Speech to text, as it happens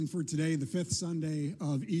For today, the fifth Sunday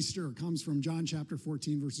of Easter, comes from John chapter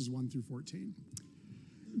 14, verses 1 through 14.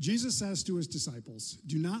 Jesus says to his disciples,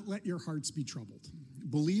 "Do not let your hearts be troubled.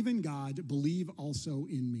 Believe in God, believe also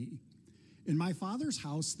in me. In my Father's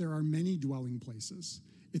house there are many dwelling places.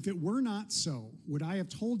 If it were not so, would I have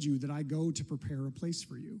told you that I go to prepare a place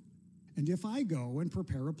for you? And if I go and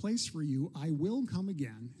prepare a place for you, I will come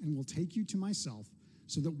again and will take you to myself,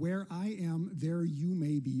 so that where I am, there you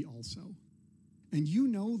may be also. And you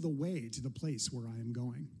know the way to the place where I am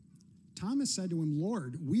going." Thomas said to him,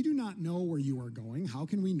 "Lord, we do not know where you are going. How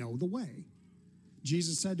can we know the way?"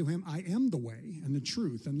 Jesus said to him, "I am the way and the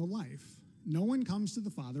truth and the life. No one comes to the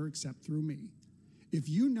Father except through me. If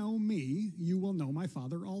you know me, you will know my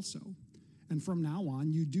Father also. And from now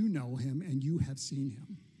on, you do know him and you have seen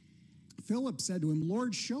him." Philip said to him,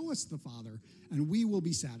 "Lord, show us the Father, and we will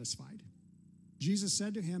be satisfied." Jesus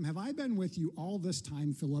said to him, "Have I been with you all this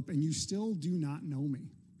time, Philip, and you still do not know me?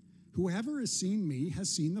 Whoever has seen me has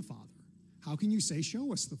seen the Father. How can you say,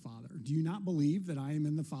 'Show us the Father'? Do you not believe that I am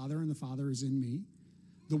in the Father and the Father is in me?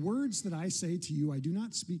 The words that I say to you I do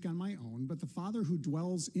not speak on my own, but the Father who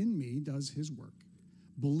dwells in me does his work.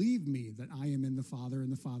 Believe me that I am in the Father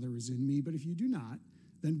and the Father is in me, but if you do not,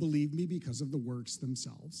 then believe me because of the works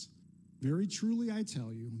themselves. Very truly I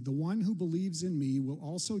tell you, the one who believes in me will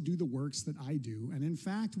also do the works that I do, and in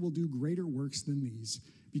fact will do greater works than these,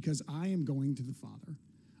 because I am going to the Father.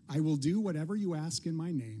 I will do whatever you ask in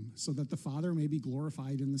my name, so that the Father may be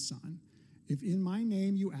glorified in the Son. If in my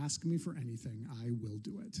name you ask me for anything, I will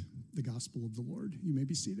do it." The gospel of the Lord. You may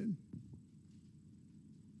be seated.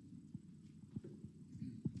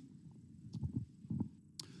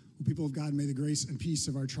 Well, people of God, may the grace and peace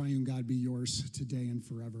of our triune God be yours today and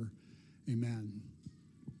forever. Amen.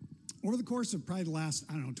 Over the course of probably the last,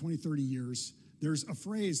 20, 30 years, there's a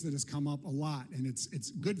phrase that has come up a lot, and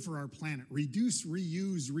it's good for our planet: reduce,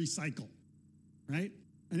 reuse, recycle, right?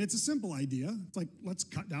 And it's a simple idea. It's like, let's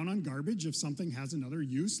cut down on garbage. If something has another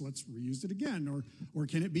use, let's reuse it again. Or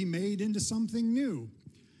can it be made into something new?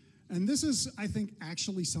 And this is, I think,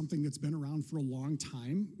 actually something that's been around for a long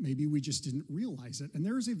time. Maybe we just didn't realize it. And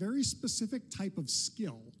there is a very specific type of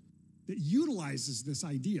skill that utilizes this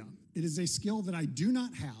idea. It is a skill that I do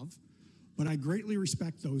not have, but I greatly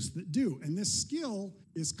respect those that do. And this skill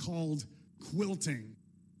is called quilting.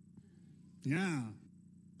 Yeah.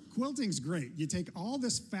 Quilting's great. You take all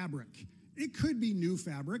this fabric. It could be new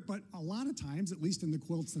fabric, but a lot of times, at least in the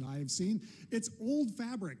quilts that I have seen, it's old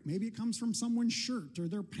fabric. Maybe it comes from someone's shirt or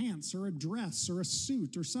their pants or a dress or a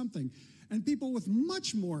suit or something. And people with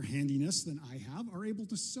much more handiness than I have are able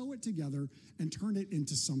to sew it together and turn it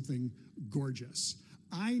into something gorgeous.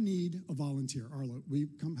 I need a volunteer. Arla, will you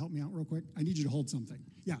come help me out real quick? I need you to hold something.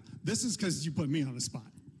 Yeah, this is because you put me on the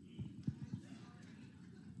spot.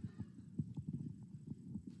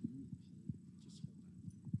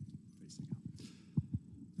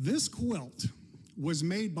 This quilt was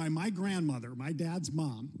made by my grandmother, my dad's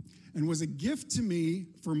mom, and was a gift to me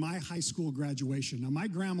for my high school graduation. Now, my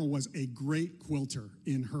grandma was a great quilter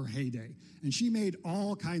in her heyday, and she made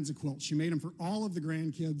all kinds of quilts. She made them for all of the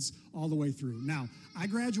grandkids all the way through. Now, I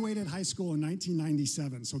graduated high school in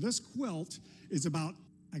 1997, so this quilt is about,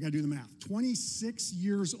 I gotta do the math, 26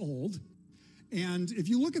 years old. And if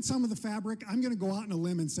you look at some of the fabric, I'm gonna go out on a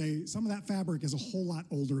limb and say some of that fabric is a whole lot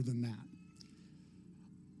older than that.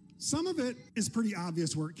 Some of it is pretty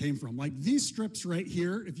obvious where it came from. Like these strips right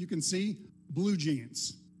here, if you can see, blue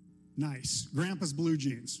jeans. Nice. Grandpa's blue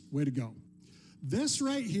jeans. Way to go. This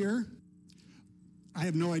right here, I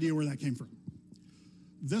have no idea where that came from.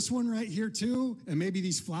 This one right here too, and maybe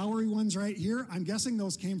these flowery ones right here, I'm guessing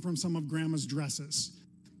those came from some of Grandma's dresses.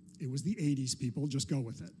 It was the 80s, people. Just go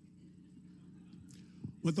with it.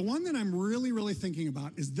 But the one that I'm really, really thinking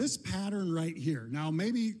about is this pattern right here. Now,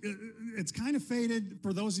 maybe it's kind of faded.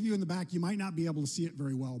 For those of you in the back, you might not be able to see it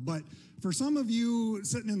very well. But for some of you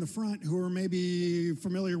sitting in the front who are maybe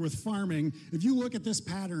familiar with farming, if you look at this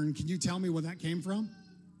pattern, can you tell me where that came from?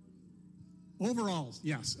 Overalls.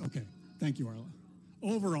 Yes. Okay. Thank you, Arla.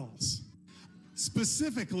 Overalls.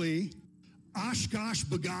 Specifically, Oshkosh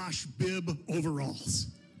Bagosh bib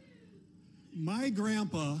overalls. My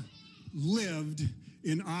grandpa lived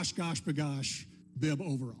in Oshkosh Bagosh bib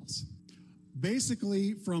overalls.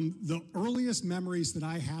 Basically, from the earliest memories that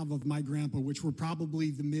I have of my grandpa, which were probably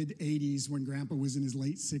the mid-'80s when Grandpa was in his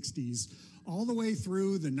late 60s, all the way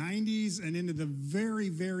through the 90s and into the very,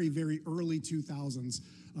 very, very early 2000s,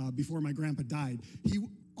 before my grandpa died, he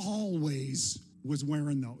always was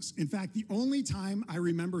wearing those. In fact, the only time I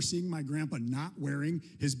remember seeing my grandpa not wearing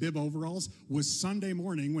his bib overalls was Sunday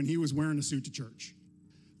morning when he was wearing a suit to church.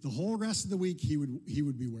 The whole rest of the week, he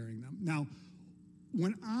would be wearing them. Now,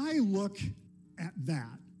 when I look at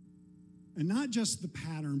that, and not just the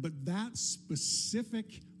pattern, but that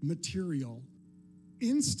specific material,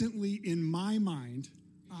 instantly in my mind,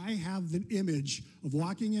 I have the image of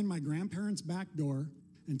walking in my grandparents' back door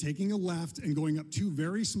and taking a left and going up 2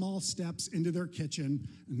 very small steps into their kitchen,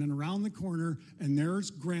 and then around the corner, and there's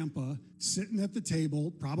Grandpa sitting at the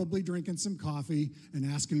table, probably drinking some coffee and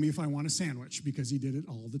asking me if I want a sandwich, because he did it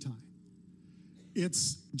all the time.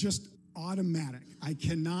 It's just automatic. I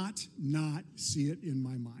cannot not see it in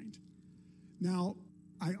my mind. Now,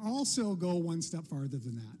 I also go one step farther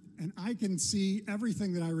than that, and I can see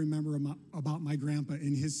everything that I remember about my grandpa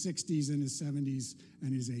in his 60s and his 70s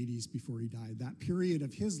and his 80s before he died, that period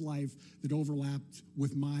of his life that overlapped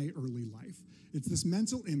with my early life. It's this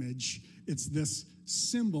mental image, it's this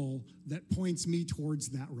symbol that points me towards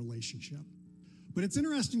that relationship. But it's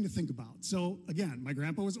interesting to think about. So again, my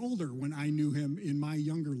grandpa was older when I knew him in my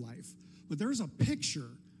younger life, but there's a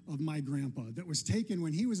picture of my grandpa that was taken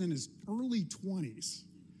when he was in his early 20s.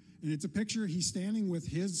 And it's a picture, he's standing with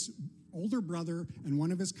his older brother and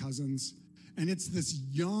one of his cousins, and it's this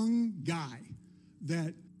young guy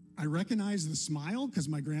that I recognize the smile, because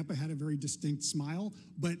my grandpa had a very distinct smile,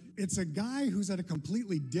 but it's a guy who's at a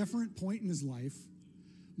completely different point in his life.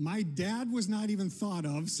 My dad was not even thought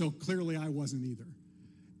of, so clearly I wasn't either.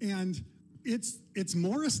 And it's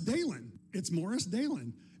Morris Dalen. It's Morris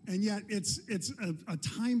Dalen. And yet it's a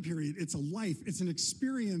time period, it's a life, it's an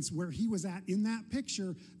experience where he was at in that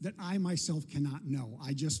picture that I myself cannot know.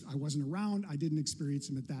 I wasn't around, I didn't experience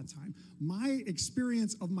him at that time. My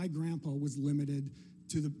experience of my grandpa was limited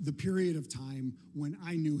to the period of time when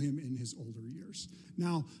I knew him in his older years.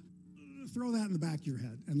 Now, throw that in the back of your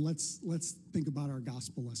head, and let's think about our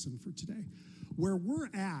gospel lesson for today. Where we're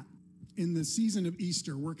at in the season of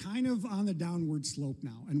Easter, we're kind of on the downward slope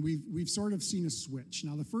now, and we've sort of seen a switch.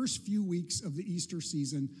 Now, the first few weeks of the Easter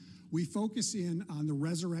season, we focus in on the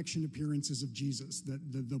resurrection appearances of Jesus,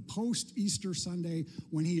 the post-Easter Sunday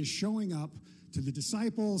when he is showing up to the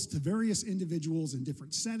disciples, to various individuals in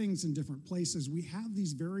different settings and different places. We have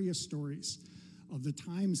these various stories of the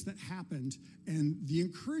times that happened and the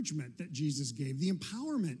encouragement that Jesus gave, the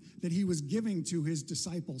empowerment that he was giving to his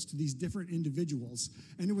disciples, to these different individuals.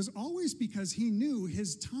 And it was always because he knew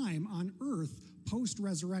his time on earth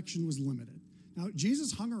post-resurrection was limited. Now,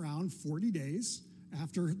 Jesus hung around 40 days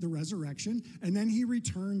after the resurrection, and then he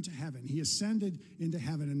returned to heaven. He ascended into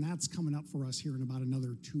heaven, and that's coming up for us here in about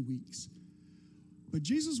another 2 weeks. But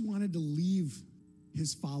Jesus wanted to leave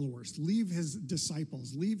his followers, leave his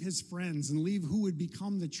disciples, leave his friends, and leave who would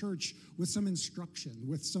become the church with some instruction,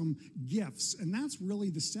 with some gifts. And that's really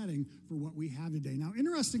the setting for what we have today. Now,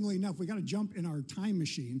 interestingly enough, we got to jump in our time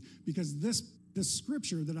machine, because this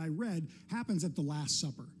scripture that I read happens at the Last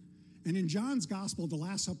Supper. And in John's gospel, the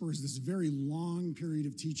Last Supper is this very long period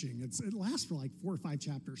of teaching. It lasts for like 4 or 5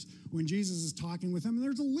 chapters when Jesus is talking with them. And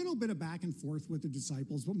there's a little bit of back and forth with the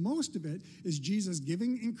disciples, but most of it is Jesus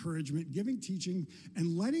giving encouragement, giving teaching,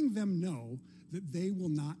 and letting them know that they will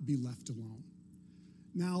not be left alone.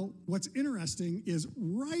 Now, what's interesting is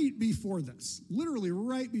right before this, literally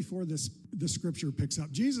right before this, the scripture picks up,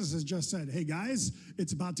 Jesus has just said, hey guys,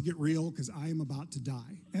 it's about to get real because I am about to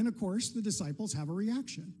die. And of course, the disciples have a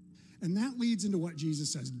reaction. And that leads into what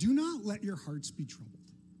Jesus says. Do not let your hearts be troubled.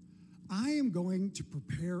 I am going to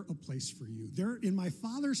prepare a place for you. There, in my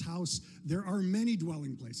Father's house, there are many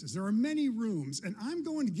dwelling places. There are many rooms, and I'm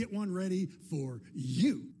going to get one ready for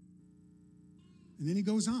you. And then he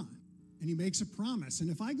goes on, and he makes a promise. And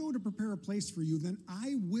if I go to prepare a place for you, then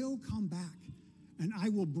I will come back, and I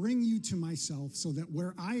will bring you to myself, so that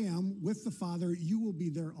where I am with the Father, you will be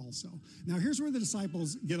there also. Now, here's where the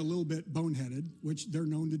disciples get a little bit boneheaded, which they're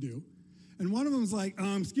known to do. And one of them is like,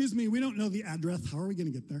 excuse me, we don't know the address. How are we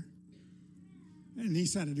going to get there? And he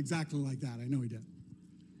said it exactly like that. I know he did.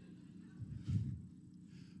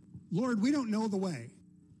 Lord, we don't know the way.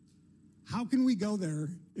 How can we go there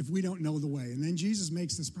if we don't know the way? And then Jesus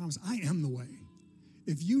makes this promise, I am the way.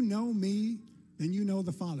 If you know me, then you know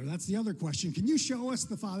the Father. That's the other question. Can you show us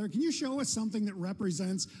the Father? Can you show us something that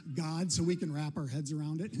represents God so we can wrap our heads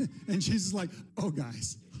around it? And Jesus is like, oh,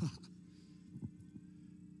 guys.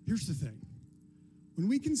 Here's the thing. When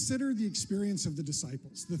we consider the experience of the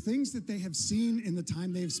disciples, the things that they have seen in the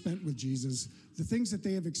time they have spent with Jesus, the things that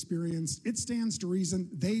they have experienced, it stands to reason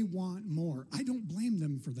they want more. I don't blame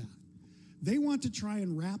them for that. They want to try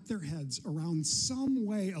and wrap their heads around some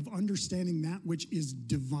way of understanding that which is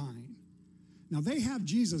divine. Now, they have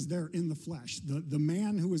Jesus there in the flesh, the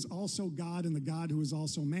man who is also God and the God who is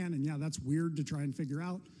also man. And yeah, that's weird to try and figure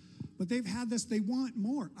out. But they've had this. They want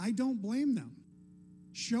more. I don't blame them.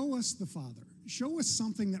 Show us the Father. show us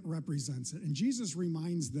something that represents it. And Jesus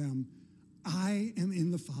reminds them, I am in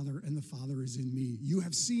the Father, and the Father is in me. You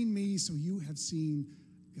have seen me, so you have seen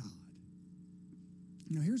God.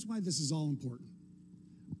 Now, here's why this is all important.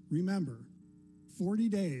 Remember, 40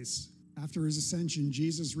 days after his ascension,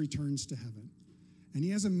 Jesus returns to heaven. And he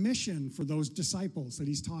has a mission for those disciples that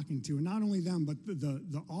he's talking to. And not only them, but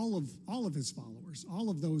all of his followers, all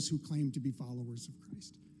of those who claim to be followers of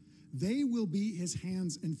Christ. They will be his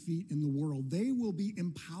hands and feet in the world. They will be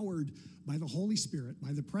empowered by the Holy Spirit,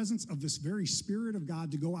 by the presence of this very Spirit of God,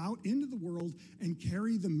 to go out into the world and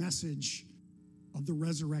carry the message of the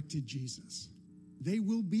resurrected Jesus. They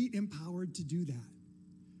will be empowered to do that.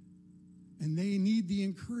 And they need the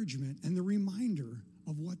encouragement and the reminder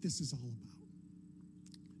of what this is all about.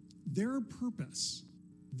 Their purpose,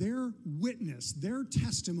 their witness, their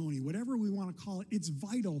testimony, whatever we want to call it, it's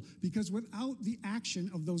vital, because without the action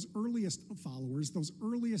of those earliest followers, those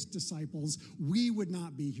earliest disciples, we would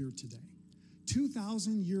not be here today.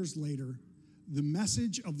 2,000 years later, the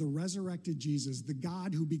message of the resurrected Jesus, the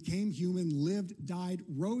God who became human, lived, died,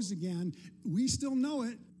 rose again, we still know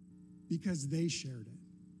it because they shared it.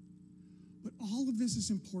 But all of this is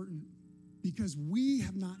important because we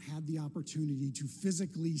have not had the opportunity to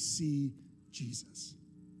physically see Jesus.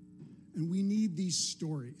 And we need these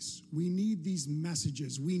stories. We need these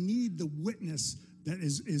messages. We need the witness that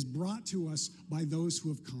is brought to us by those who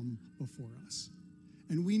have come before us.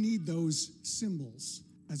 And we need those symbols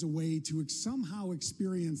as a way to somehow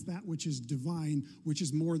experience that which is divine, which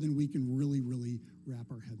is more than we can really, really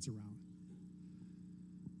wrap our heads around.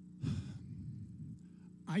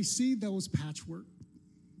 I see those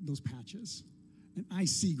patches, and I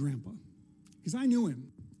see Grandpa, because I knew him.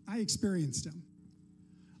 I experienced him.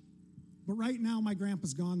 But right now, my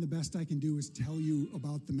grandpa's gone. The best I can do is tell you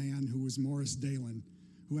about the man who was Morris Dalen,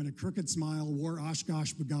 who had a crooked smile, wore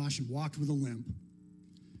Oshkosh bagosh, and walked with a limp,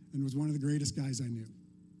 and was one of the greatest guys I knew.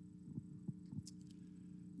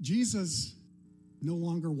 Jesus no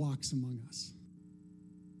longer walks among us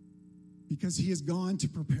because he has gone to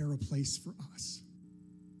prepare a place for us.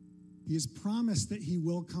 He has promised that he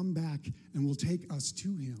will come back and will take us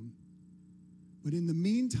to him. But in the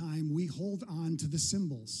meantime, we hold on to the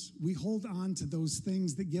symbols. We hold on to those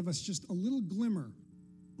things that give us just a little glimmer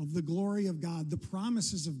of the glory of God, the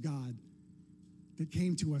promises of God that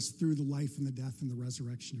came to us through the life and the death and the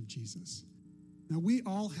resurrection of Jesus. Now, we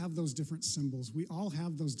all have those different symbols. We all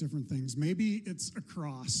have those different things. Maybe it's a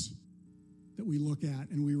cross that we look at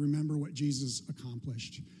and we remember what Jesus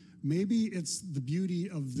accomplished. Maybe it's the beauty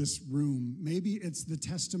of this room. Maybe it's the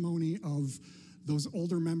testimony of those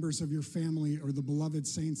older members of your family or the beloved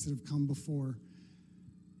saints that have come before.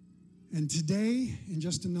 And today, in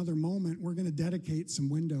just another moment, we're going to dedicate some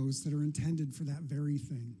windows that are intended for that very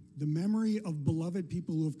thing. The memory of beloved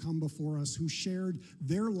people who have come before us, who shared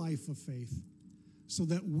their life of faith, so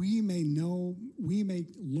that we may know, we may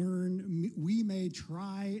learn, we may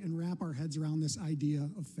try and wrap our heads around this idea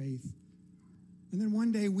of faith. And then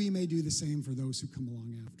one day we may do the same for those who come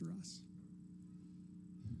along after us.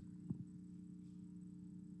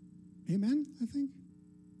 Amen, I think?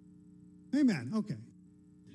 Amen, okay.